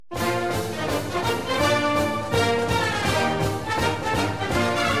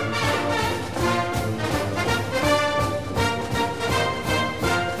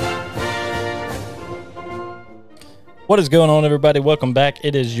What is going on, everybody? Welcome back.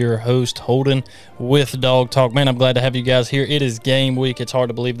 It is your host, Holden, with Dog Talk. Man, I'm glad to have you guys here. It is game week. It's hard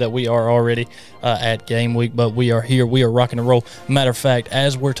to believe that we are already at game week, but we are here. We are rocking and roll. Matter of fact,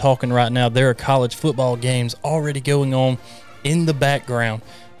 as we're talking right now, there are college football games already going on in the background.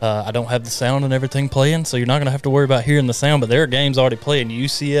 I don't have the sound and everything playing, so you're not going to have to worry about hearing the sound, but there are games already playing.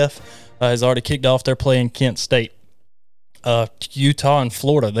 UCF has already kicked off. They're playing Kent State. Utah and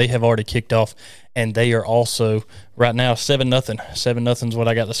Florida, they have already kicked off, and they are also right now 7-0. 7-0 is what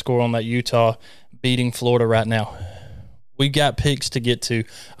I got the score on that Utah beating Florida right now. We got picks to get to.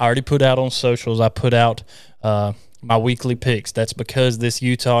 I already put out on socials. I put out my weekly picks. That's because this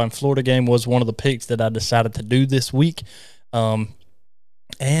Utah and Florida game was one of the picks that I decided to do this week. And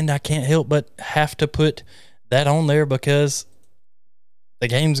I can't help but have to put that on there because the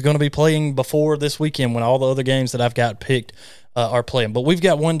game's going to be playing before this weekend when all the other games that I've got picked are playing. But we've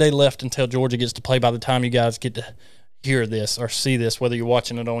got one day left until Georgia gets to play by the time you guys get to hear this or see this, whether you're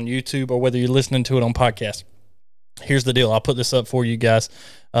watching it on YouTube or whether you're listening to it on podcast. Here's the deal. I'll put this up for you guys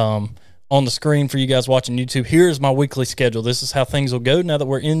on the screen for you guys watching YouTube. Here's my weekly schedule. This is how things will go now that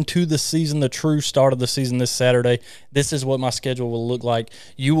we're into the season, the true start of the season this Saturday. This is what my schedule will look like.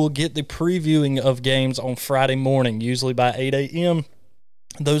 You will get the previewing of games on Friday morning, usually by 8 a.m.,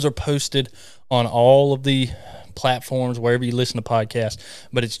 Those are posted on all of the platforms, wherever you listen to podcasts,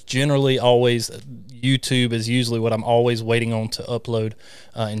 but it's generally always YouTube is usually what I'm always waiting on to upload,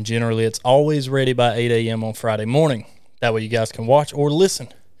 and generally it's always ready by 8 a.m. on Friday morning. That way you guys can watch or listen.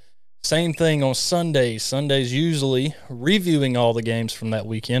 Same thing on Sundays. Sundays usually reviewing all the games from that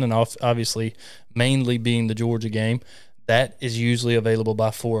weekend, and obviously mainly being the Georgia game. That is usually available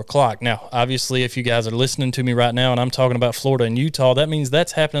by 4 o'clock. Now, obviously, if you guys are listening to me right now and I'm talking about Florida and Utah, that means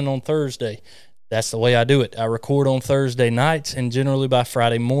that's happening on Thursday. That's the way I do it. I record on Thursday nights, and generally by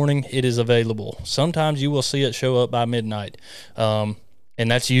Friday morning, it is available. Sometimes you will see it show up by midnight, and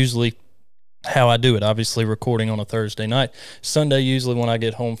that's usually how I do it, obviously recording on a Thursday night. Sunday, usually when I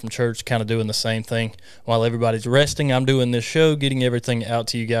get home from church, kind of doing the same thing. While everybody's resting, I'm doing this show, getting everything out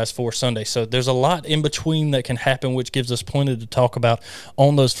to you guys for Sunday. So there's a lot in between that can happen, which gives us plenty to talk about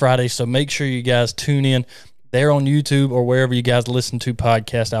on those Fridays. So make sure you guys tune in there on YouTube or wherever you guys listen to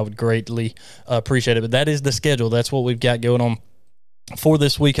podcasts. I would greatly appreciate it. But that is the schedule. That's what we've got going on for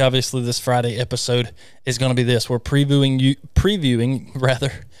this week. Obviously, this Friday episode is going to be this. We're previewing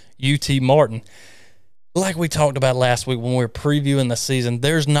UT Martin. Like we talked about last week when we were previewing the season,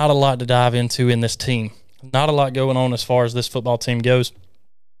 there's not a lot to dive into in this team. Not a lot going on as far as this football team goes.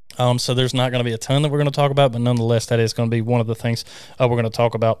 So there's not going to be a ton that we're going to talk about, but nonetheless, that is going to be one of the things we're going to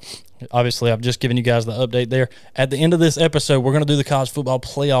talk about. Obviously, I've just given you guys the update there. At the end of this episode, we're going to do the college football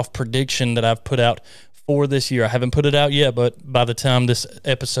playoff prediction that I've put out for this year. I haven't put it out yet, but by the time this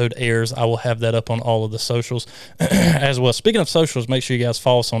episode airs, I will have that up on all of the socials as well. Speaking of socials, make sure you guys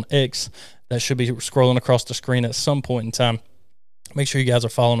follow us on X. That should be scrolling across the screen at some point in time. Make sure you guys are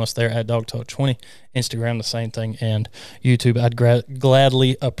following us there at DogTalk20, Instagram, the same thing, and YouTube. I'd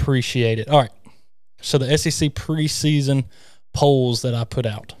gladly appreciate it. All right, so the SEC preseason polls that I put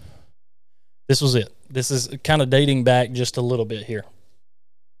out. This was it. This is kind of dating back just a little bit here.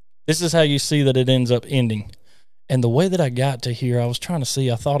 This is how you see that it ends up ending. And the way that I got to here, I was trying to see,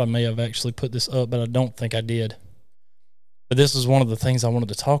 I thought I may have actually put this up, but I don't think I did. But this is one of the things I wanted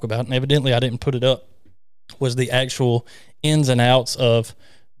to talk about, and evidently I didn't put it up, was the actual ins and outs of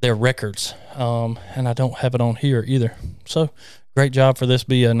their records. And I don't have it on here either. So great job for this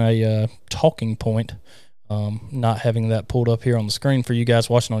being a talking point, not having that pulled up here on the screen for you guys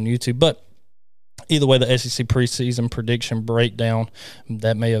watching on YouTube. But either way, the SEC preseason prediction breakdown,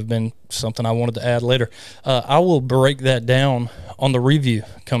 that may have been something I wanted to add later. I will break that down on the review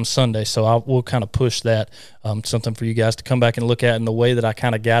come Sunday, so we'll kind of push that, something for you guys to come back and look at. And the way that I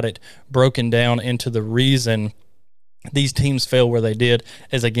kind of got it broken down into the reason these teams fell where they did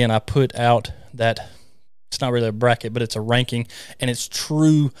is, again, I put out that it's not really a bracket, but it's a ranking, and it's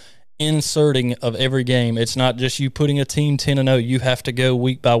true inserting of every game. It's not just you putting a team 10-0. You have to go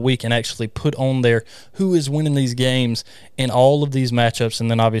week by week and actually put on there who is winning these games in all of these matchups, and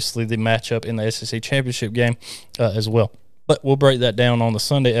then obviously the matchup in the SEC championship game as well. But we'll break that down on the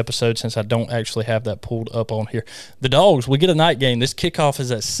Sunday episode since I don't actually have that pulled up on here. The Dogs, we get a night game. This kickoff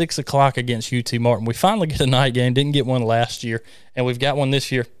is at 6 o'clock against UT Martin. We finally get a night game. Didn't get one last year, and we've got one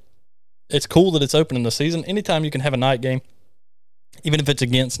this year. It's cool that it's opening the season. Anytime you can have a night game, even if it's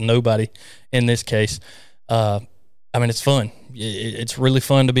against nobody in this case, it's fun. It's really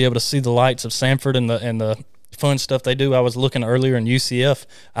fun to be able to see the lights of Sanford and the fun stuff they do. I was looking earlier in UCF.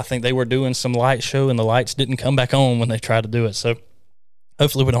 I think they were doing some light show, and the lights didn't come back on when they tried to do it. So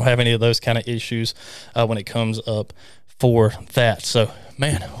hopefully we don't have any of those kind of issues when it comes up for that. So,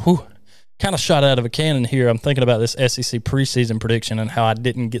 man, kind of shot out of a cannon here. I'm thinking about this SEC preseason prediction and how I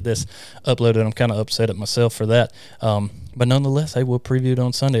didn't get this uploaded. I'm kind of upset at myself for that. But nonetheless, we'll preview it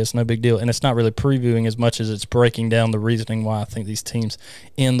on Sunday. It's no big deal. And it's not really previewing as much as it's breaking down the reasoning why I think these teams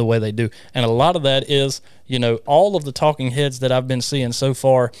end the way they do. And a lot of that is, all of the talking heads that I've been seeing so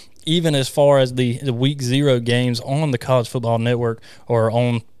far, even as far as the week 0 games on the College Football Network or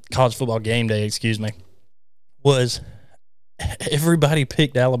on College Football Game Day, was everybody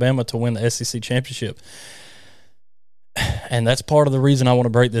picked Alabama to win the SEC championship. And that's part of the reason I want to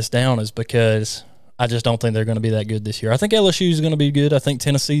break this down is because I just don't think they're going to be that good this year. I think LSU is going to be good. I think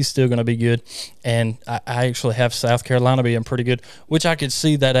Tennessee is still going to be good. And I actually have South Carolina being pretty good, which I could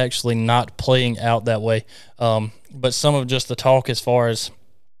see that actually not playing out that way. But some of just the talk as far as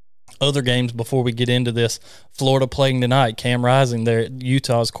other games before we get into this, Florida playing tonight, Cam Rising,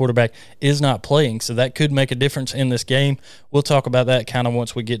 Utah's quarterback, is not playing, so that could make a difference in this game. We'll talk about that kind of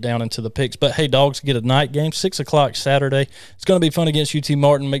once we get down into the picks. But, hey, Dogs get a night game, 6 o'clock Saturday. It's going to be fun against UT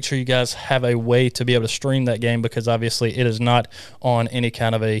Martin. Make sure you guys have a way to be able to stream that game because, obviously, it is not on any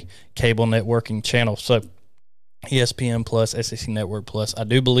kind of a cable networking channel. So, ESPN Plus, SEC Network Plus. I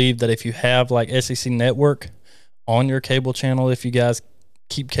do believe that if you have, SEC Network on your cable channel, if you guys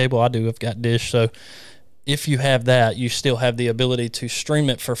keep cable, I do. I've got Dish. So if you have that, you still have the ability to stream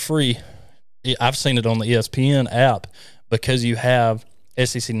it for free. I've seen it on the ESPN app because you have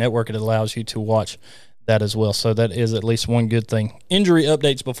SEC Network. It allows you to watch that as well. So that is at least one good thing. Injury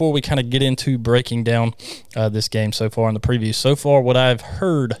updates before we kind of get into breaking down this game so far in the preview. So far, what I've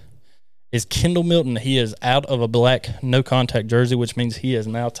heard is Kendall Milton. He is out of a black no-contact jersey, which means he is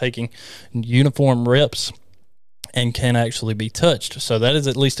now taking uniform reps and can actually be touched. So that is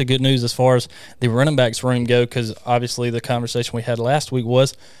at least a good news as far as the running backs room go, because obviously the conversation we had last week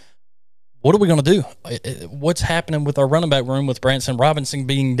was, what are we going to do? What's happening with our running back room with Branson Robinson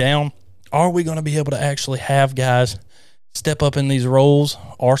being down? Are we going to be able to actually have guys step up in these roles?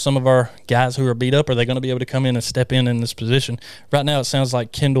 Are some of our guys who are beat up, are they going to be able to come in and step in this position? Right now it sounds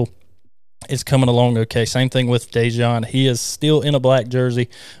like Kendall is coming along okay. Same thing with Dejon. He is still in a black jersey,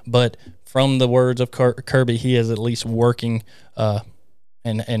 but from the words of Kirby, he is at least working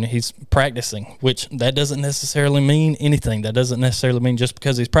and he's practicing, which that doesn't necessarily mean anything. That doesn't necessarily mean just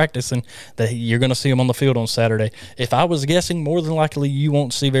because he's practicing that you're going to see him on the field on Saturday. If I was guessing, more than likely you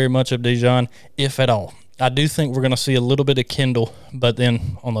won't see very much of Dejon, if at all. I do think we're going to see a little bit of Kendall, but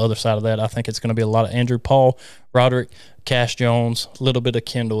then on the other side of that, I think it's going to be a lot of Andrew Paul, Roderick, Cash Jones, a little bit of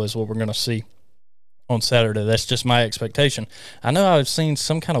Kendall is what we're going to see on Saturday. That's just my expectation. I know I've seen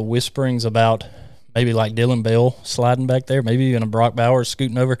some kind of whisperings about maybe like Dylan Bell sliding back there, maybe even a Brock Bowers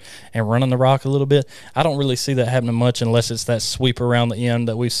scooting over and running the rock a little bit. I don't really see that happening much unless it's that sweep around the end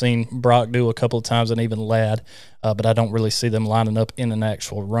that we've seen Brock do a couple of times and even Ladd, but I don't really see them lining up in an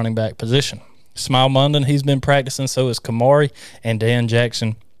actual running back position. Smile Munden, he's been practicing, so is Kamari and Dan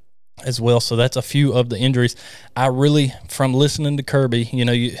Jackson as well. So that's a few of the injuries. I really, from listening to Kirby,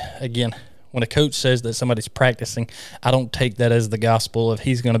 again, when a coach says that somebody's practicing, I don't take that as the gospel of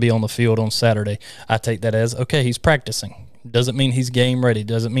he's going to be on the field on Saturday. I take that as, okay, he's practicing. Doesn't mean he's game ready.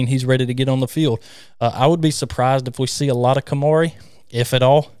 Doesn't mean he's ready to get on the field. I would be surprised if we see a lot of Kamari, if at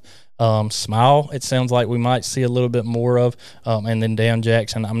all. Smile, it sounds like we might see a little bit more of. And then Dan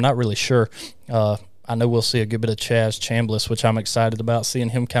Jackson, I'm not really sure. I know we'll see a good bit of Chaz Chambliss, which I'm excited about, seeing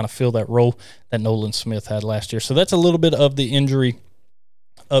him kind of fill that role that Nolan Smith had last year. So that's a little bit of the injury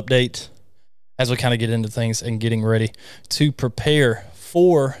update as we kind of get into things and getting ready to prepare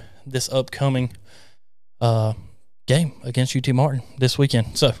for this upcoming game against UT Martin this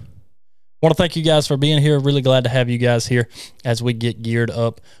weekend. So I want to thank you guys for being here. Really glad to have you guys here as we get geared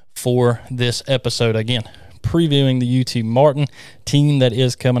up for this episode. Again, previewing the UT Martin team that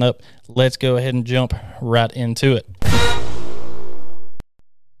is coming up. Let's go ahead and jump right into it.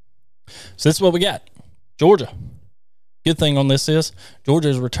 So this is what we got. Georgia. Good thing on this is Georgia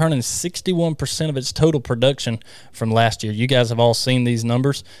is returning 61% of its total production from last year. You guys have all seen these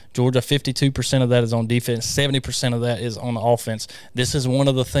numbers. Georgia, 52% of that is on defense, 70% of that is on offense. This is one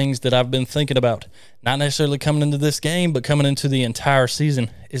of the things that I've been thinking about, not necessarily coming into this game, but coming into the entire season,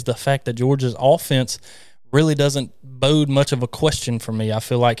 is the fact that Georgia's offense really doesn't bode much of a question for me. I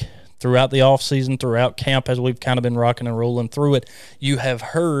feel like throughout the offseason, throughout camp, as we've kind of been rocking and rolling through it, you have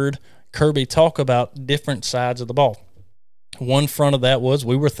heard Kirby talk about different sides of the ball. One front of that was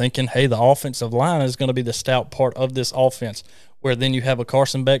we were thinking, hey, the offensive line is going to be the stout part of this offense, where then you have a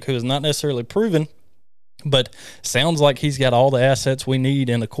Carson Beck who is not necessarily proven, but sounds like he's got all the assets we need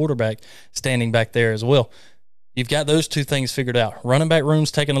in a quarterback standing back there as well. You've got those two things figured out. Running back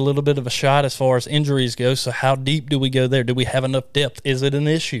room's taking a little bit of a shot as far as injuries go, so how deep do we go there? Do we have enough depth? Is it an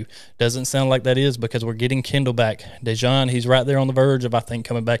issue? Doesn't sound like that is, because we're getting Kendall back. Dejon, he's right there on the verge of, I think,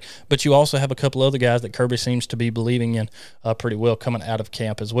 coming back. But you also have a couple other guys that Kirby seems to be believing in pretty well coming out of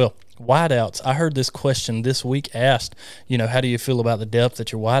camp as well. Wideouts, I heard this question this week asked, how do you feel about the depth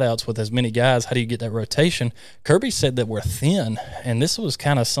at your wideouts with as many guys? How do you get that rotation? Kirby said that we're thin, and this was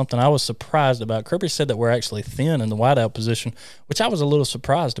kind of something I was surprised about. Kirby said that we're actually thin in the wideout position, which I was a little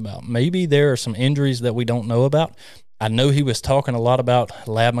surprised about. Maybe there are some injuries that we don't know about. I know he was talking a lot about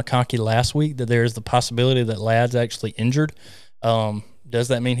Ladd McConkey last week, that there is the possibility that Ladd's actually injured. Does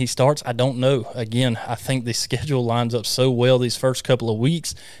that mean he starts? I don't know. Again, I think the schedule lines up so well these first couple of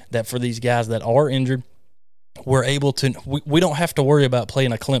weeks that for these guys that are injured, we're able to we don't have to worry about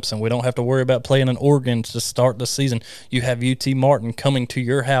playing a Clemson. We don't have to worry about playing an Oregon to start the season. You have UT Martin coming to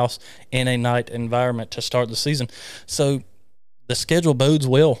your house in a night environment to start the season. So the schedule bodes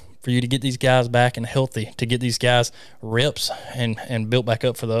well for you to get these guys back and healthy, to get these guys reps and built back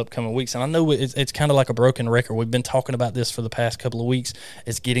up for the upcoming weeks. And I know it's kind of like a broken record. We've been talking about this for the past couple of weeks.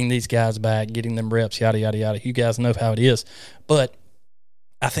 It's getting these guys back, getting them reps, yada, yada, yada. You guys know how it is. But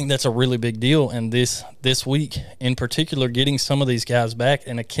I think that's a really big deal, and this week in particular, getting some of these guys back,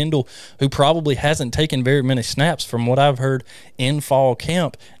 and a Kendall who probably hasn't taken very many snaps from what I've heard in fall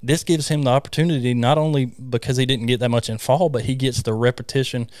camp, this gives him the opportunity, not only because he didn't get that much in fall, but he gets the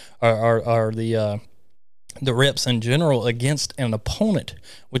repetition or the reps in general against an opponent,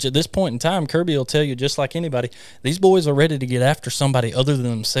 which at this point in time, Kirby will tell you, just like anybody, these boys are ready to get after somebody other than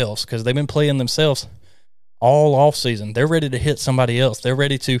themselves because they've been playing themselves all off season. They're ready to hit somebody else. They're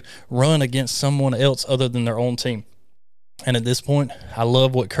ready to run against someone else other than their own team. And at this point, I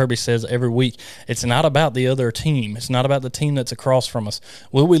love what Kirby says every week. It's not about the other team. It's not about the team that's across from us.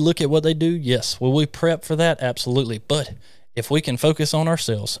 Will we look at what they do? Yes. Will we prep for that? Absolutely. But if we can focus on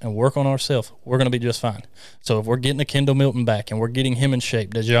ourselves and work on ourselves, we're going to be just fine. So if we're getting a Kendall Milton back and we're getting him in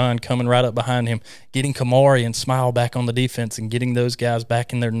shape, Dejon coming right up behind him, getting Kamari and Smile back on the defense and getting those guys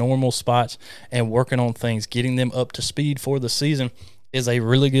back in their normal spots and working on things, getting them up to speed for the season is a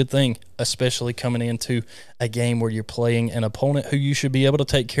really good thing, especially coming into a game where you're playing an opponent who you should be able to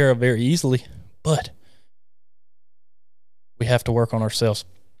take care of very easily. But we have to work on ourselves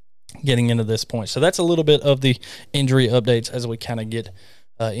getting into this point. So that's a little bit of the injury updates as we kind of get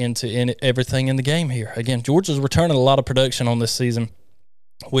into everything in the game here. Again, Georgia's returning a lot of production on this season,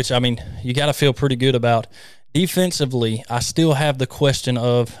 which, I mean, you got to feel pretty good about. Defensively, I still have the question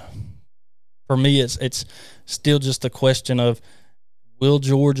of, for me, it's still just the question of, will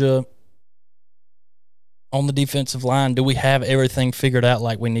Georgia, on the defensive line, do we have everything figured out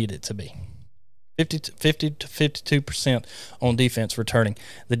like we need it to be? 50 to 52% on defense returning.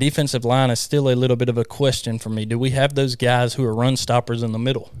 The defensive line is still a little bit of a question for me. Do we have those guys who are run stoppers in the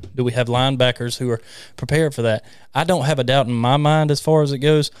middle? Do we have linebackers who are prepared for that? I don't have a doubt in my mind as far as it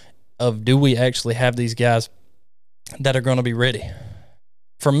goes of, do we actually have these guys that are going to be ready?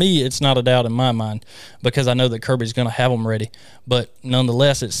 For me, it's not a doubt in my mind because I know that Kirby's going to have them ready. But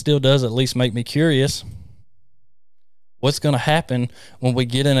nonetheless, it still does at least make me curious. What's going to happen when we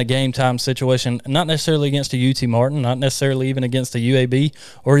get in a game-time situation, not necessarily against a UT Martin, not necessarily even against a UAB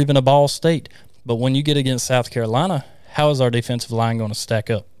or even a Ball State, but when you get against South Carolina, how is our defensive line going to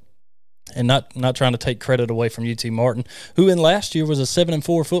stack up? And not trying to take credit away from UT Martin, who in last year was a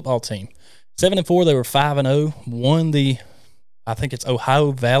 7-4 football team. 7-4, they were 5-0, won the, I think it's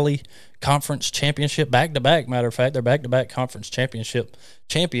Ohio Valley Conference Championship, back-to-back, matter of fact. They're back-to-back conference championship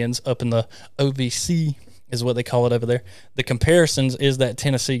champions up in the OVC is what they call it over there. The comparisons is that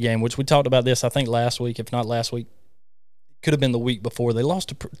Tennessee game, which we talked about this, I think, last week, if not last week. Could have been the week before. They lost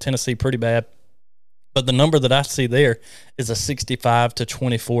to Tennessee pretty bad. But the number that I see there is a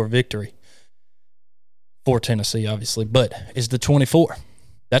 65-24 victory for Tennessee, obviously. But it's the 24.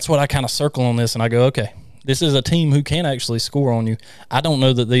 That's what I kind of circle on this, and I go, okay, this is a team who can actually score on you. I don't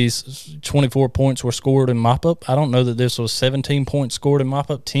know that these 24 points were scored in mop-up. I don't know that this was 17 points scored in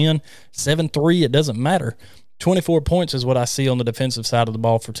mop-up, 10, 7-3. It doesn't matter. 24 points is what I see on the defensive side of the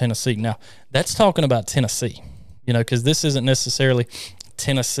ball for Tennessee. Now, that's talking about Tennessee, because this isn't necessarily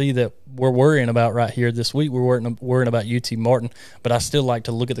Tennessee that we're worrying about right here this week. We're worrying about UT Martin, but I still like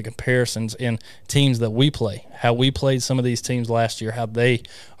to look at the comparisons in teams that we play, how we played some of these teams last year, how they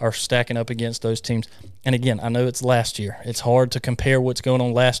are stacking up against those teams. And again, I know it's last year. It's hard to compare what's going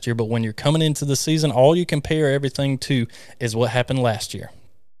on last year, but when you're coming into the season, all you compare everything to is what happened last year.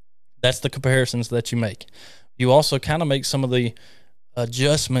 That's the comparisons that you make. You also kind of make some of the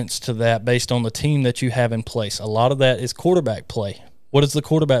adjustments to that based on the team that you have in place. A lot of that is quarterback play. What is the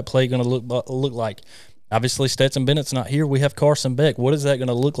quarterback play going to look like? Obviously, Stetson Bennett's not here. We have Carson Beck. What is that going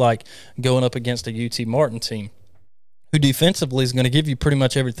to look like going up against a UT Martin team who defensively is going to give you pretty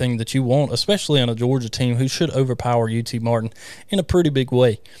much everything that you want, especially on a Georgia team who should overpower UT Martin in a pretty big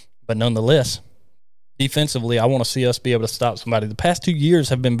way. But nonetheless, defensively, I want to see us be able to stop somebody. The past 2 years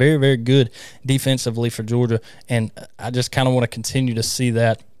have been very, very good defensively for Georgia, and I just kind of want to continue to see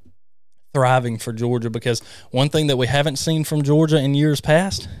that thriving for Georgia, because one thing that we haven't seen from Georgia in years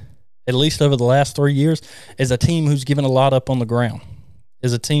past, at least over the last 3 years, is a team who's given a lot up on the ground,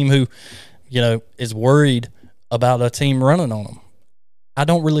 is a team who, is worried about a team running on them. I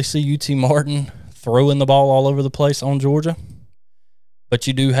don't really see UT Martin throwing the ball all over the place on Georgia, but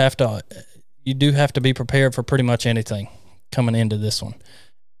you do have to be prepared for pretty much anything coming into this one.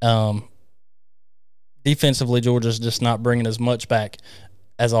 Defensively, Georgia's just not bringing as much back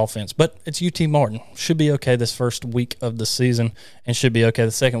as offense, but it's UT Martin. Should be okay this first week of the season, and should be okay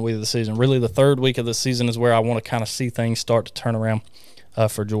the second week of the season. Really, the third week of the season is where I want to kind of see things start to turn around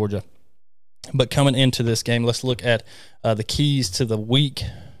for Georgia. But coming into this game, let's look at the keys to the week,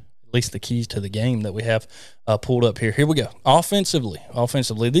 at least the keys to the game that we have pulled up here. Here we go. Offensively,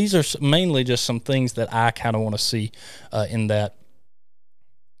 these are mainly just some things that I kind of want to see in that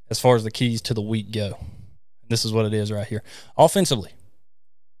as far as the keys to the week go. This is what it is right here. Offensively,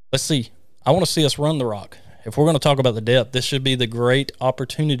 let's see. I want to see us run the rock. If we're going to talk about the depth, this should be the great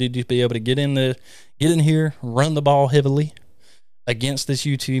opportunity to be able to get in here, run the ball heavily against this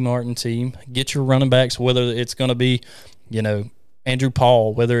UT Martin team. Get your running backs, whether it's going to be, Andrew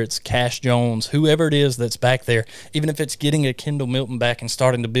Paul, whether it's Cash Jones, whoever it is that's back there, even if it's getting a Kendall Milton back and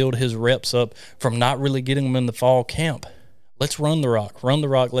starting to build his reps up from not really getting them in the fall camp. Let's run the rock. Run the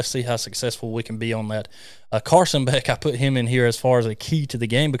rock. Let's see how successful we can be on that. Carson Beck, I put him in here as far as a key to the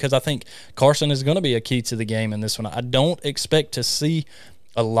game because I think Carson is going to be a key to the game in this one. I don't expect to see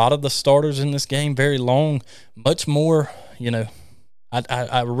a lot of the starters in this game very long, much more,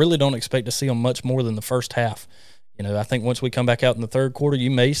 I really don't expect to see them much more than the first half. I think once we come back out in the third quarter,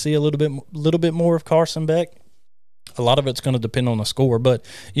 you may see a little bit more of Carson Beck. A lot of it's going to depend on the score, but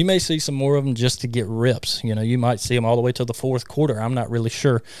you may see some more of them just to get reps. You might see him all the way to the fourth quarter. I'm not really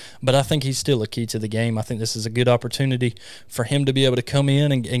sure, but I think he's still a key to the game. I think this is a good opportunity for him to be able to come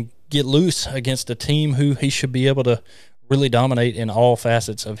in and get loose against a team who he should be able to really dominate in all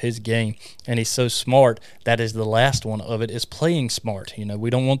facets of his game. And he's so smart. That is the last one of it, is playing smart. We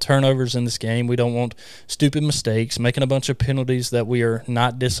don't want turnovers in this game. We don't want stupid mistakes, making a bunch of penalties that we are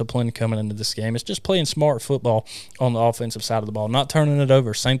not disciplined coming into this game. It's just playing smart football on the offensive side of the ball, not turning it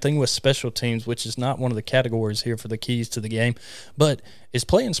over. Same thing with special teams, which is not one of the categories here for the keys to the game, but is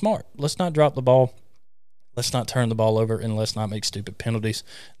playing smart. Let's not drop the ball. Let's not turn the ball over, and let's not make stupid penalties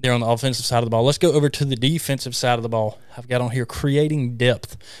there on the offensive side of the ball. Let's go over to the defensive side of the ball. I've got on here creating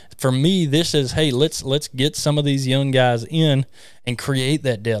depth. For me, this is, hey, let's get some of these young guys in and create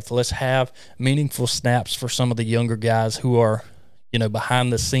that depth. Let's have meaningful snaps for some of the younger guys who are,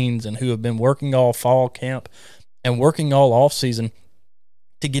 behind the scenes and who have been working all fall camp and working all off season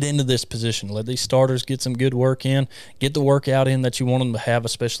to get into this position. Let these starters get some good work in, get the workout in that you want them to have,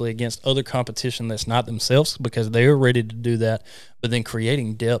 especially against other competition that's not themselves, because they're ready to do that. But then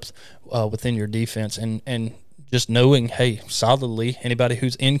creating depth within your defense and just knowing, hey, solidly, anybody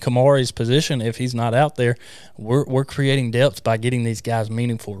who's in Kamari's position, if he's not out there, we're creating depth by getting these guys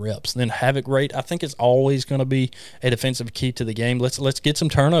meaningful reps. Then havoc rate, I think, is always going to be a defensive key to the game. Let's get some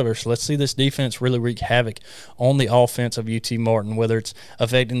turnovers. Let's see this defense really wreak havoc on the offense of UT Martin, whether it's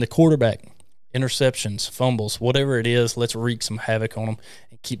affecting the quarterback, interceptions, fumbles, whatever it is. Let's wreak some havoc on them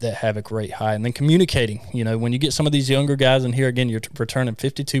and keep that havoc rate high. And then communicating. When you get some of these younger guys in here, again, you're returning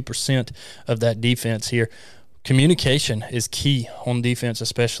 52% of that defense here. Communication is key on defense,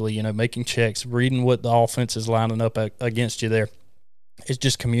 especially, making checks, reading what the offense is lining up against you there. It's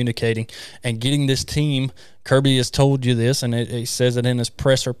just communicating and getting this team. Kirby has told you this, and he says it in his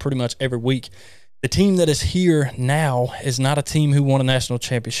presser pretty much every week. The team that is here now is not a team who won a national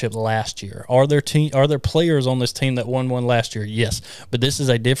championship last year. Are there players on this team that won one last year? Yes, but this is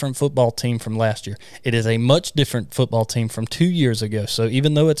a different football team from last year. It is a much different football team from 2 years ago. So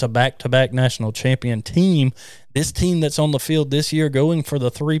even though it's a back-to-back national champion team, this team that's on the field this year going for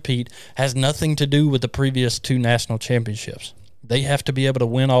the three-peat has nothing to do with the previous two national championships. They have to be able to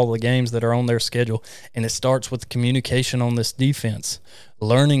win all the games that are on their schedule, and it starts with communication on this defense,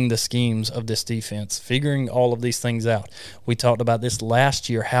 learning the schemes of this defense, figuring all of these things out. We talked about this last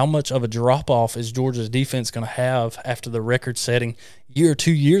year. How much of a drop-off is Georgia's defense going to have after the record-setting year or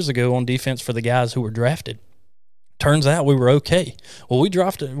 2 years ago on defense for the guys who were drafted? Turns out we were okay. Well, we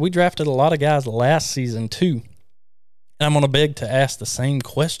drafted a lot of guys last season too. And I'm going to beg to ask the same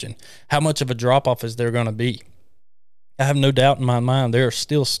question. How much of a drop-off is there going to be? I have no doubt in my mind there are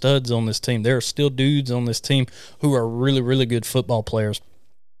still studs on this team. There are still dudes on this team who are really, really good football players.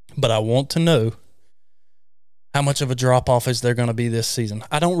 But I want to know how much of a drop-off is there going to be this season.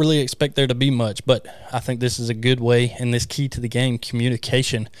 I don't really expect there to be much, but I think this is a good way, and this key to the game,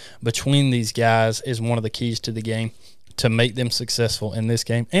 communication between these guys, is one of the keys to the game to make them successful in this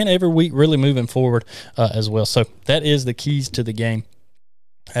game and every week really moving forward as well. So that is the keys to the game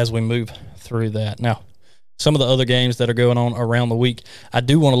as we move through that. Now, some of the other games that are going on around the week, I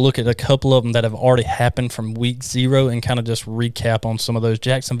do want to look at a couple of them that have already happened from week 0 and kind of just recap on some of those.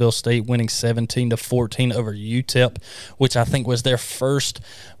 Jacksonville State winning 17-14 over UTEP, which I think was their first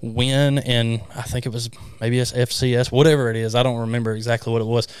win in, I think it was maybe it's FCS, whatever it is. I don't remember exactly what it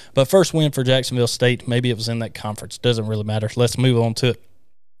was. But first win for Jacksonville State. Maybe it was in that conference. Doesn't really matter. Let's move on to it.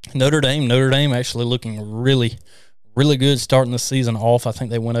 Notre Dame actually looking really good starting the season off. I think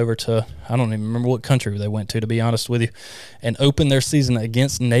they went over to, I don't even remember what country they went to be honest with you, and opened their season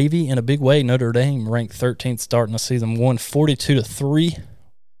against Navy in a big way. Notre Dame ranked 13th starting the season, won 42-3. A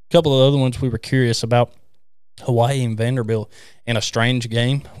couple of other ones we were curious about. Hawaii and Vanderbilt in a strange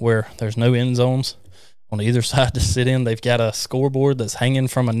game where there's no end zones on either side to sit in. They've got a scoreboard that's hanging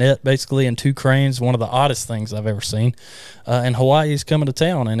from a net, basically, and 2 cranes, one of the oddest things I've ever seen. And Hawaii's coming to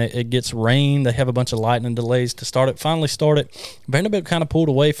town, and it gets rain. They have a bunch of lightning delays to start it. Finally started. Vanderbilt kind of pulled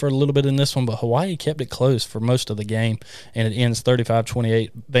away for a little bit in this one, but Hawaii kept it close for most of the game, and it ends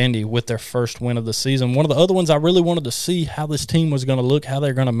 35-28 Vandy with their first win of the season. One of the other ones I really wanted to see how this team was going to look, how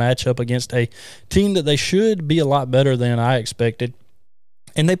they're going to match up against a team that they should be a lot better than I expected.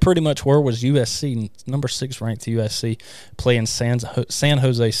 And they pretty much were, was USC, number 6 ranked USC, playing San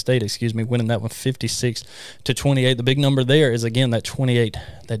Jose State, winning that one 56-28. The big number there is, again, that 28.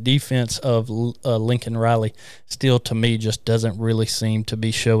 That defense of Lincoln Riley still, to me, just doesn't really seem to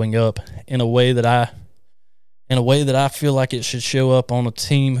be showing up in a way that I feel like it should show up on a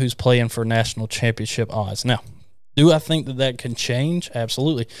team who's playing for national championship odds. Now, do I think that can change?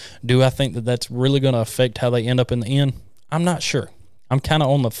 Absolutely. Do I think that that's really going to affect how they end up in the end? I'm not sure. I'm kind of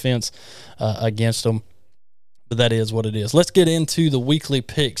on the fence against them, but that is what it is. Let's get into the weekly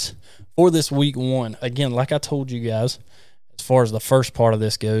picks for this week 1. Again, like I told you guys, as far as the first part of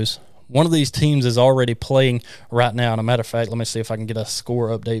this goes, one of these teams is already playing right now. And a matter of fact, let me see if I can get a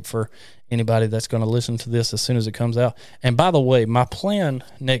score update for anybody that's going to listen to this as soon as it comes out. And by the way, my plan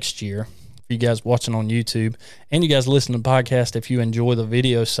next year, for you guys watching on YouTube and you guys listen to the podcast, if you enjoy the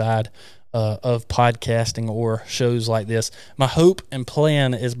video side of podcasting or shows like this, my hope and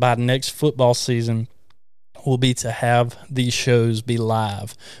plan is by next football season will be to have these shows be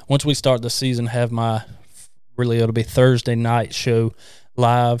live. Once we start the season, have it'll be Thursday night show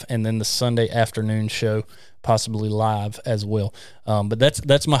live, and then the Sunday afternoon show possibly live as well. But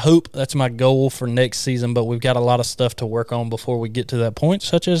that's my hope. That's my goal for next season, but we've got a lot of stuff to work on before we get to that point,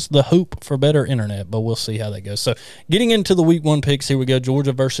 such as the hope for better internet, but we'll see how that goes. So getting into the week 1 picks, here we go.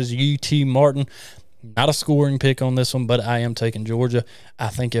 Georgia versus UT Martin. Not a scoring pick on this one, but I am taking Georgia. I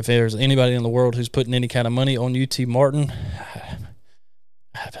think if there's anybody in the world who's putting any kind of money on UT Martin,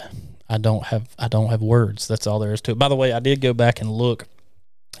 I don't have words. That's all there is to it. By the way, I did go back and look,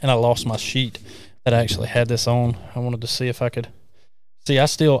 and I lost my sheet that I actually had this on. I wanted to see if I could see. I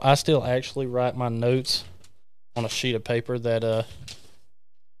still actually write my notes on a sheet of paper that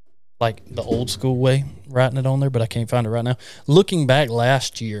like the old school way, writing it on there, but I can't find it right now. Looking back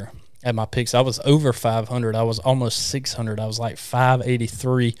last year at my picks, I was over 500. I was almost 600. I was like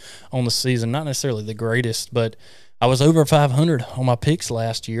 583 on the season. Not necessarily the greatest, but I was over 500 on my picks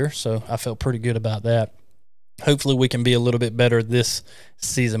last year, so I felt pretty good about that. Hopefully we can be a little bit better this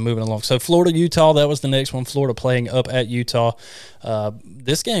season moving along. So Florida-Utah, that was the next one. Florida playing up at Utah.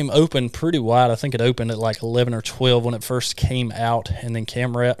 This game opened pretty wide. I think it opened at like 11 or 12 when it first came out, and then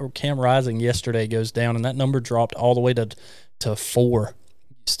Cam Rising yesterday goes down, and that number dropped all the way to 4.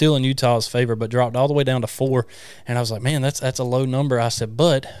 Still in Utah's favor, but dropped all the way down to 4. And I was like, man, that's a low number. I said,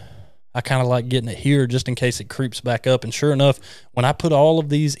 but I kind of like getting it here just in case it creeps back up. And sure enough, when I put all of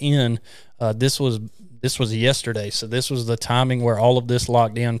these in, this was yesterday, so this was the timing where all of this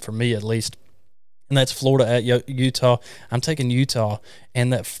locked in for me at least, and that's Florida at Utah. I'm taking Utah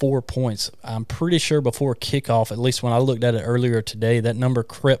and that 4 points. I'm pretty sure before kickoff, at least when I looked at it earlier today, that number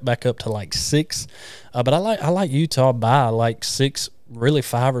crept back up to like 6. But I like Utah by like 6, really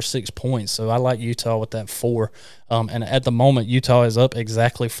 5 or 6 points. So I like Utah with that 4. And at the moment, Utah is up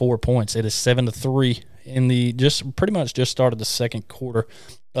exactly 4 points. It is 7-3 in the pretty much just started the second quarter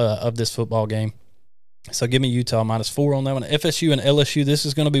of this football game. So give me Utah -4 on that one. FSU and LSU, this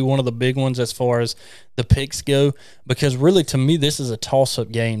is going to be one of the big ones as far as the picks go, because really to me this is a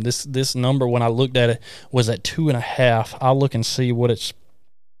toss-up game. This number, when I looked at it, was at 2.5. I'll look and see what it's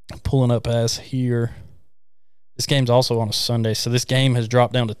pulling up as here. This game's also on a Sunday, so this game has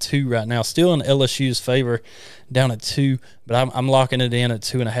dropped down to 2 right now. Still in LSU's favor, down at 2, but I'm locking it in at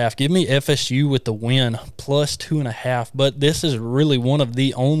 2.5. Give me FSU with the win, +2.5. But this is really one of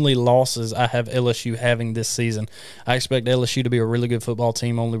the only losses I have LSU having this season. I expect LSU to be a really good football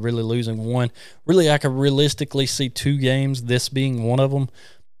team, only really losing 1. Really, I could realistically see 2 games, this being one of them.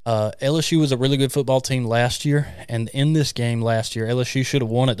 LSU was a really good football team last year, and in this game last year, LSU should have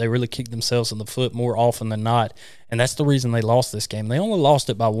won it. They really kicked themselves in the foot more often than not, and that's the reason they lost this game. They only lost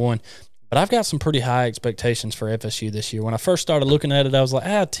it by 1, but I've got some pretty high expectations for FSU this year. When I first started looking at it, I was like,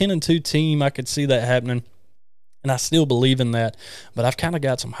 10-2 team, I could see that happening, and I still believe in that, but I've kind of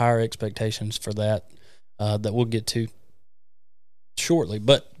got some higher expectations for that that we'll get to shortly.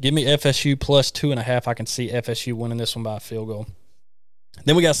 But give me FSU +2.5. I can see FSU winning this one by a field goal.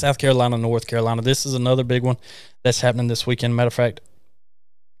 Then we got South Carolina, North Carolina. This is another big one that's happening this weekend. Matter of fact,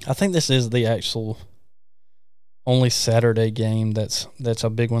 I think this is the actual only Saturday game that's a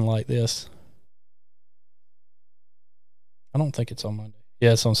big one like this. I don't think it's on Monday.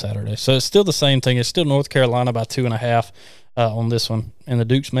 Yeah, it's on Saturday. So it's still the same thing. It's still North Carolina by 2.5 on this one. And the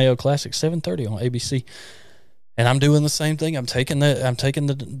Duke's Mayo Classic, 7:30 on ABC. And I'm doing the same thing. I'm taking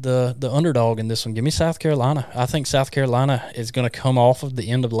the underdog in this one. Give me South Carolina. I think South Carolina is going to come off of the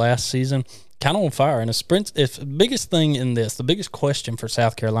end of last season kind of on fire. And if the biggest thing in this, the biggest question for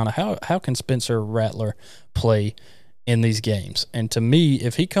South Carolina, how can Spencer Rattler play in these games? And to me,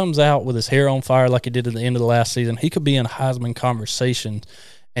 if he comes out with his hair on fire like he did at the end of the last season, he could be in Heisman conversation.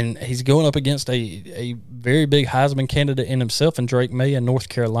 And he's going up against a very big Heisman candidate in himself, and Drake May in North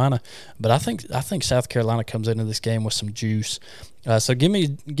Carolina. But I think South Carolina comes into this game with some juice. So give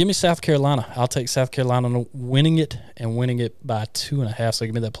me South Carolina. I'll take South Carolina winning it by 2.5. So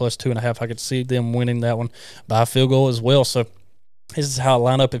give me that +2.5. I could see them winning that one by a field goal as well. So this is how I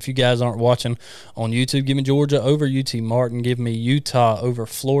line up. If you guys aren't watching on YouTube, give me Georgia over UT Martin. Give me Utah over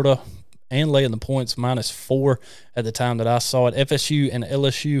Florida, and laying the points -4 at the time that I saw it. FSU and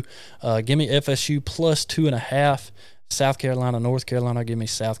LSU, give me FSU +2.5. South Carolina, North Carolina, give me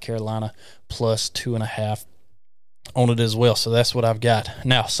South Carolina +2.5 on it as well. So that's what I've got.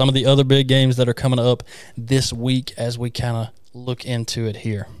 Now, some of the other big games that are coming up this week as we kind of look into it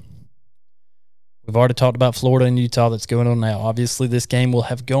here. We've already talked about Florida and Utah that's going on now. Obviously, this game will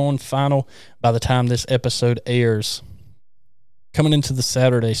have gone final by the time this episode airs. Coming into the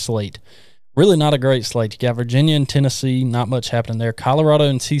Saturday slate, really not a great slate. You got Virginia and Tennessee, not much happening there. Colorado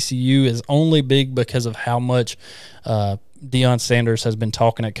and TCU is only big because of how much Deion Sanders has been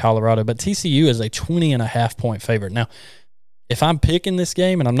talking at Colorado, but TCU is a 20.5-point favorite. Now, if I'm picking this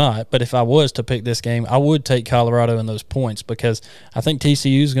game, and I'm not, but if I was to pick this game, I would take Colorado in those points because I think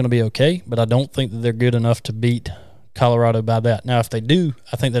TCU is going to be okay, but I don't think that they're good enough to beat Colorado by that. Now, if they do,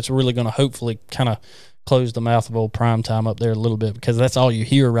 I think that's really going to hopefully kind of close the mouth of old Primetime up there a little bit, because that's all you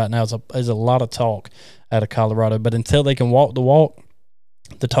hear right now is a lot of talk out of Colorado. But until they can walk the walk,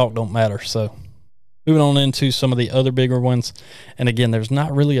 the talk don't matter. So moving on into some of the other bigger ones. And again, there's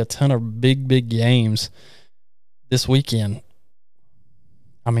not really a ton of big games this weekend.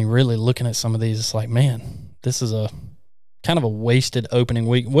 I mean, really looking at some of these, it's like, man, this is a kind of a wasted opening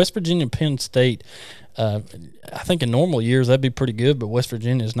week. West Virginia, Penn State, I think in normal years that'd be pretty good, but West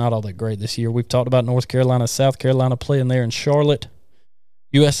Virginia is not all that great this year. We've talked about North Carolina, South Carolina playing there in Charlotte.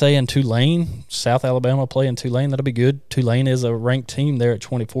 USA and Tulane, South Alabama playing Tulane. That'll be good. Tulane is a ranked team there at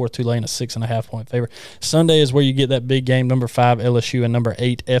 24. Tulane a 6.5-point favorite. Sunday is where you get that big game, number 5 LSU and number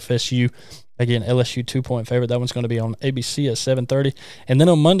 8 FSU. Again, LSU 2-point favorite. That one's going to be on ABC at 7:30. And then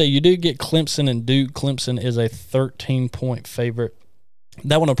on Monday, you do get Clemson and Duke. Clemson is a 13-point favorite.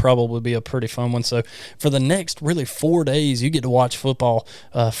 That one will probably be a pretty fun one. So for the next really 4 days, you get to watch football.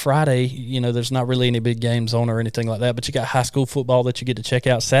 Friday, there's not really any big games on or anything like that, but you got high school football that you get to check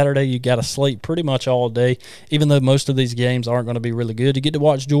out. Saturday, you got a slate pretty much all day, even though most of these games aren't going to be really good. You get to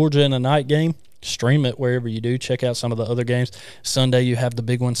watch Georgia in a night game. Stream it wherever you do. Check out some of the other games. Sunday, you have the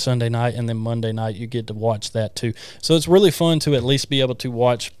big one Sunday night, and then Monday night, you get to watch that too. So it's really fun to at least be able to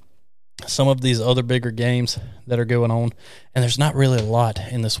watch some of these other bigger games that are going on. And there's not really a lot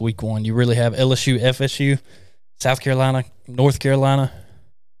in this week one. You really have LSU, FSU, South Carolina, North Carolina,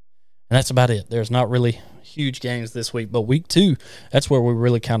 and that's about it. There's not really huge games this week. But week 2, that's where we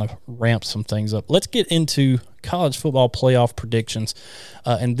really kind of ramp some things up. Let's get into college football playoff predictions.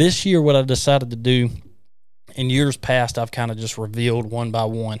 And this year, what I decided to do, in years past, I've kind of just revealed one by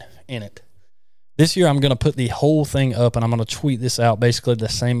one in it. This year I'm going to put the whole thing up, and I'm going to tweet this out basically the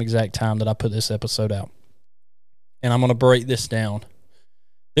same exact time that I put this episode out. And I'm going to break this down.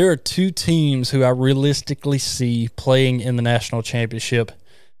 There are two teams who I realistically see playing in the national championship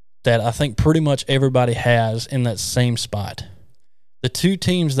that I think pretty much everybody has in that same spot. The two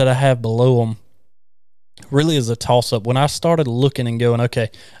teams that I have below them really is a toss-up. When I started looking and going, okay,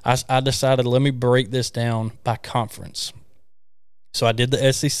 I decided let me break this down by conference. So I did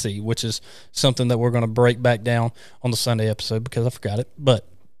the SEC, which is something that we're going to break back down on the Sunday episode because I forgot it. But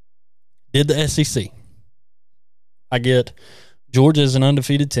did the SEC. I get Georgia is an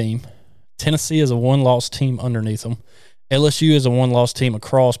undefeated team. Tennessee is a one-loss team underneath them. LSU is a one-loss team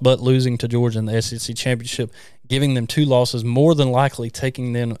across, but losing to Georgia in the SEC championship, giving them 2 losses, more than likely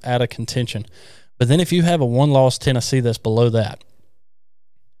taking them out of contention. But then if you have a one-loss Tennessee that's below that,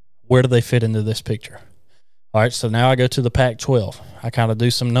 where do they fit into this picture? All right, so now I go to the Pac-12. I kind of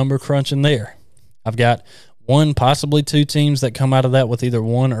do some number crunching there. I've got 1, possibly 2 teams that come out of that with either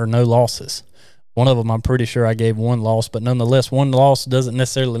 1 or no losses. One of them I'm pretty sure I gave 1 loss, but nonetheless, 1 loss doesn't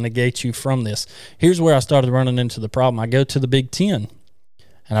necessarily negate you from this. Here's where I started running into the problem. I go to the Big Ten,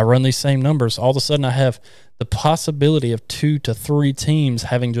 and I run these same numbers. All of a sudden, I have the possibility of 2 to 3 teams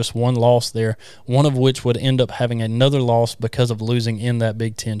having just 1 loss there, one of which would end up having another loss because of losing in that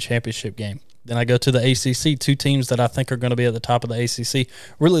Big Ten championship game. Then I go to the ACC, 2 teams that I think are going to be at the top of the ACC.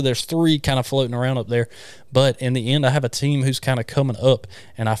 Really, there's 3 kind of floating around up there. But in the end, I have a team who's kind of coming up,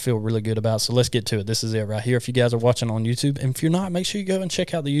 and I feel really good about. So let's get to it. This is it right here. If you guys are watching on YouTube, and if you're not, make sure you go and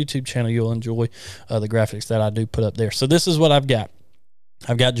check out the YouTube channel. You'll enjoy the graphics that I do put up there. So this is what I've got.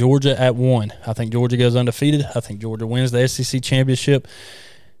 I've got Georgia at 1. I think Georgia goes undefeated. I think Georgia wins the SEC championship.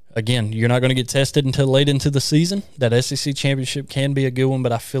 Again, you're not going to get tested until late into the season. That SEC championship can be a good one,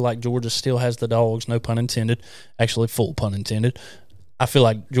 but I feel like Georgia still has the dogs, no pun intended, actually full pun intended. I feel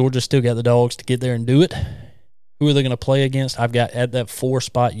like Georgia still got the dogs to get there and do it. Who are they going to play against? I've got at that 4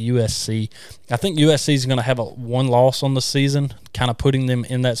 spot USC. I think USC is going to have a 1 loss on the season, kind of putting them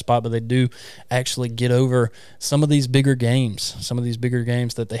in that spot, but they do actually get over some of these bigger games,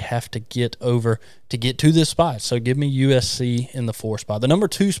 that they have to get over to get to this spot. So give me USC in the 4 spot. The number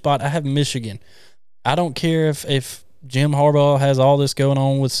 2 spot, I have Michigan. I don't care if Jim Harbaugh has all this going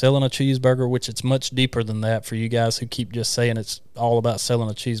on with selling a cheeseburger, which it's much deeper than that for you guys who keep just saying it's all about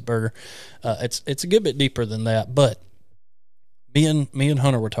selling a cheeseburger. It's a good bit deeper than that, but me and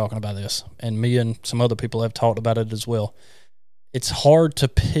Hunter were talking about this, and me and some other people have talked about it as well. It's hard to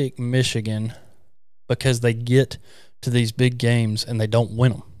pick Michigan because they get to these big games and they don't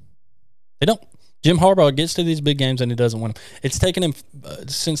win them. They don't. Jim Harbaugh gets to these big games and he doesn't win them. It's taken him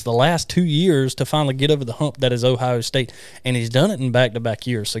since the last 2 years to finally get over the hump that is Ohio State, and he's done it in back-to-back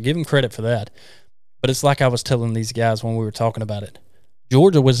years, so give him credit for that. But it's like I was telling these guys when we were talking about it.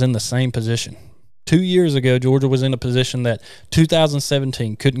 Georgia was in the same position. 2 years ago, Georgia was in a position that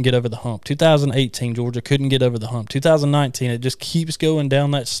 2017 couldn't get over the hump. 2018, Georgia couldn't get over the hump. 2019, it just keeps going down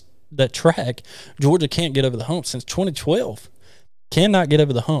that track. Georgia can't get over the hump since 2012. Cannot get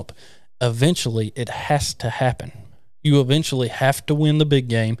over the hump. Eventually, it has to happen. You eventually have to win the big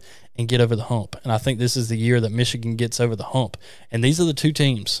game and get over the hump. And I think this is the year that Michigan gets over the hump. And these are the 2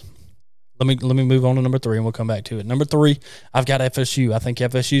 teams. Let me move on to number 3, and we'll come back to it. Number 3, I've got FSU. I think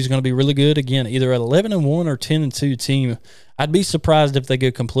FSU is going to be really good. Again, either an 11-1 or 10-2 team. I'd be surprised if they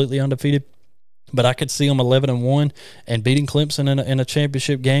go completely undefeated, but I could see them 11-1 and beating Clemson in a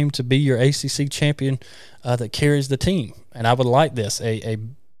championship game to be your ACC champion that carries the team. And I would like this, a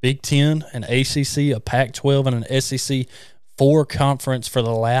Big Ten, an ACC, a Pac-12, and an SEC 4 conference for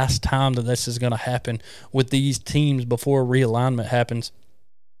the last time that this is going to happen with these teams before realignment happens.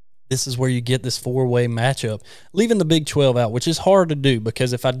 This is where you get this 4-way matchup, leaving the Big 12 out, which is hard to do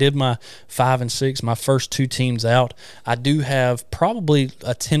because if I did my 5 and 6, my first 2 teams out, I do have probably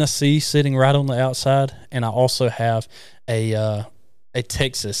a Tennessee sitting right on the outside, and I also have a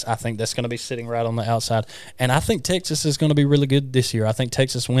Texas, I think that's going to be sitting right on the outside. And I think Texas is going to be really good this year. I think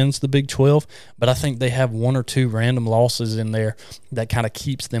Texas wins the Big 12, but I think they have 1 or 2 random losses in there that kind of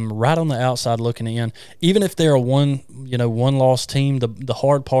keeps them right on the outside looking in. Even if they're a one-loss team, the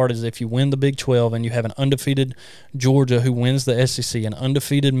hard part is if you win the Big 12 and you have an undefeated Georgia who wins the SEC, an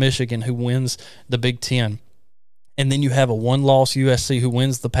undefeated Michigan who wins the Big 10, and then you have a 1-loss USC who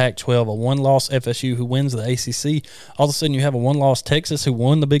wins the Pac-12, a 1-loss FSU who wins the ACC. All of a sudden, you have a 1-loss Texas who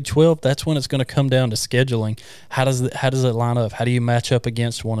won the Big 12. That's when it's going to come down to scheduling. How does it line up? How do you match up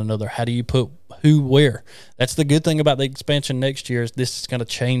against one another? How do you put who where? That's the good thing about the expansion next year is this is going to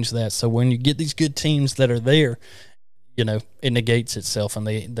change that. So when you get these good teams that are there, it negates itself and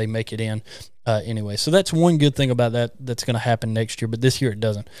they make it in. Anyway, so that's one good thing about that's going to happen next year, but this year it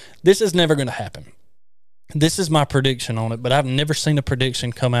doesn't. This is never going to happen. This is my prediction on it, but I've never seen a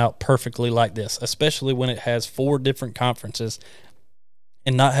prediction come out perfectly like this, especially when it has 4 different conferences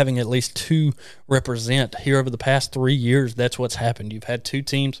and not having at least 2 represent. Here over the past 3 years, that's what's happened. You've had 2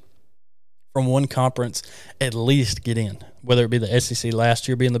 teams from one conference at least get in, whether it be the SEC last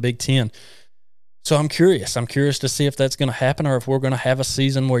year being the Big Ten. So I'm curious. I'm curious to see if that's going to happen or if we're going to have a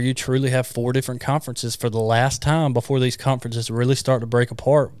season where you truly have 4 different conferences for the last time before these conferences really start to break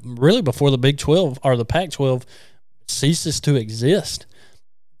apart, really before the Big 12 or the Pac-12 ceases to exist.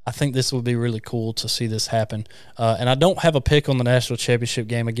 I think this would be really cool to see this happen. And I don't have a pick on the national championship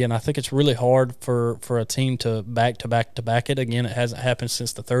game. Again, I think it's really hard for a team to back it. Again, it hasn't happened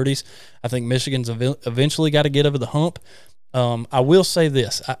since the 30s. I think Michigan's eventually got to get over the hump. I will say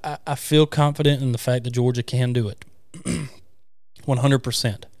this. I feel confident in the fact that Georgia can do it.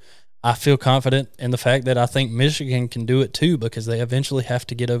 100%. I feel confident in the fact that I think Michigan can do it too because they eventually have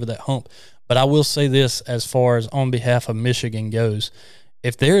to get over that hump. But I will say this as far as on behalf of Michigan goes.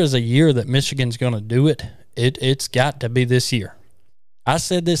 If there is a year that Michigan's going to do it, it's got to be this year. I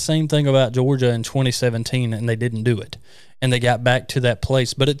said this same thing about Georgia in 2017, and they didn't do it. And they got back to that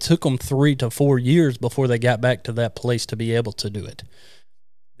place. But it took them 3 to 4 years before they got back to that place to be able to do it.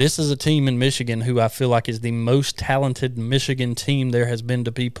 This is a team in Michigan who I feel like is the most talented Michigan team there has been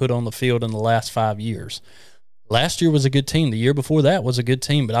to be put on the field in the last 5 years. Last year was a good team. The year before that was a good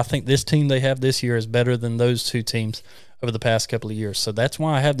team. But I think this team they have this year is better than those 2 teams over the past couple of years. So that's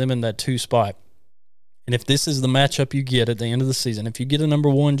why I have them in that 2 spot. And if this is the matchup you get at the end of the season, if you get a number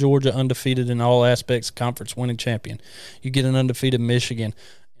 1 Georgia undefeated in all aspects, conference winning champion, you get an undefeated Michigan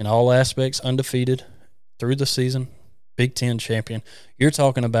in all aspects, undefeated through the season, Big Ten champion, you're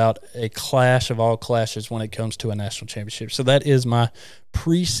talking about a clash of all clashes when it comes to a national championship. So that is my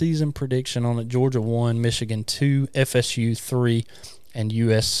preseason prediction on it. Georgia 1, Michigan 2, FSU 3, and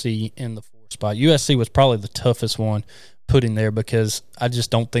USC in the 4th spot. USC was probably the toughest one put in there because I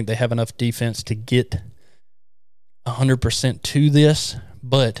just don't think they have enough defense to get 100% to this.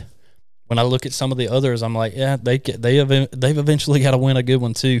 But when I look at some of the others, I'm like, yeah, they've eventually got to win a good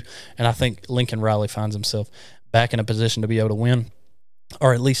one too. And I think Lincoln Riley finds himself back in a position to be able to win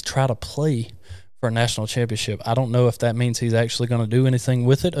or at least try to play for a national championship. I don't know if that means he's actually going to do anything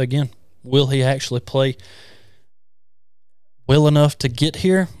with it. Again, will he actually play well enough to get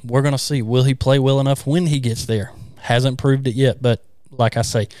here? We're going to see. Will he play well enough when he gets there? Hasn't proved it yet, but like I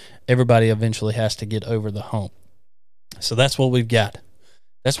say, everybody eventually has to get over the hump. So that's what we've got.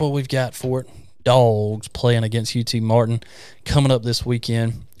 That's what we've got for it. Dogs playing against UT Martin coming up this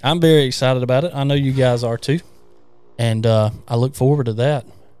weekend. I'm very excited about it. I know you guys are too. And I look forward to that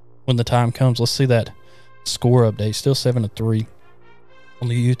when the time comes. Let's see that score update. Still 7-3 on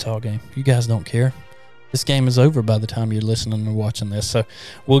the Utah game. You guys don't care. This game is over by the time you're listening or watching this. So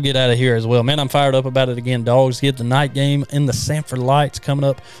we'll get out of here as well. Man, I'm fired up about it again. Dogs get the night game in the Sanford Lights coming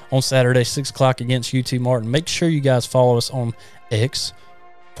up on Saturday, 6 o'clock against UT Martin. Make sure you guys follow us on X,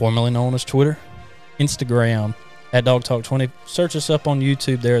 formerly known as Twitter, Instagram, at Dog Talk 20. Search us up on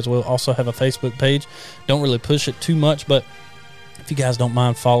YouTube there as well. Also have a Facebook page. Don't really push it too much, but if you guys don't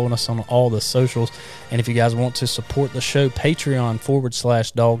mind following us on all the socials, and if you guys want to support the show,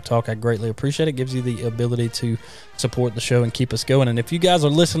 Patreon.com/Dog Talk, I greatly appreciate it. It gives you the ability to support the show and keep us going. And if you guys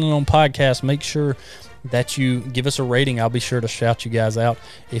are listening on podcasts, make sure that you give us a rating. I'll be sure to shout you guys out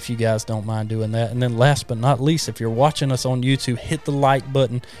if you guys don't mind doing that. And then last but not least, if you're watching us on YouTube, hit the like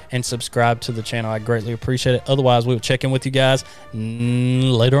button and subscribe to the channel. I greatly appreciate it. Otherwise, we'll check in with you guys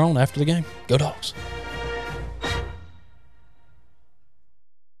later on after the game. Go Dogs.